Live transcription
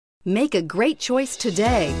Make a great choice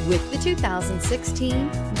today with the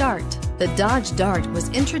 2016 Dart. The Dodge Dart was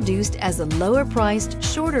introduced as a lower-priced,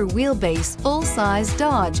 shorter wheelbase, full-size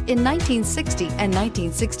Dodge in 1960 and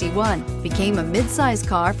 1961, became a mid-size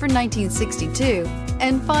car for 1962,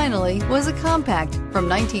 and finally was a compact from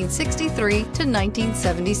 1963 to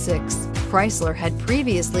 1976. Chrysler had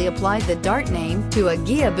previously applied the Dart name to a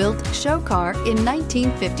Ghia-built show car in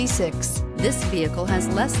 1956. This vehicle has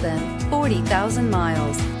less than 40,000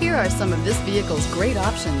 miles. Here are some of this vehicle's great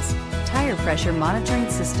options: tire pressure monitoring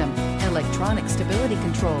system, electronic stability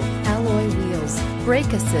control, alloy wheels,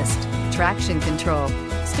 brake assist, traction control,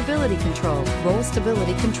 stability control, roll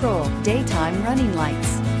stability control, daytime running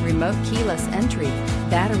lights, remote keyless entry,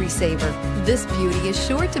 battery saver. This beauty is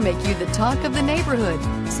sure to make you the talk of the neighborhood.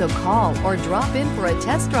 So call or drop in for a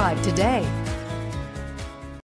test drive today.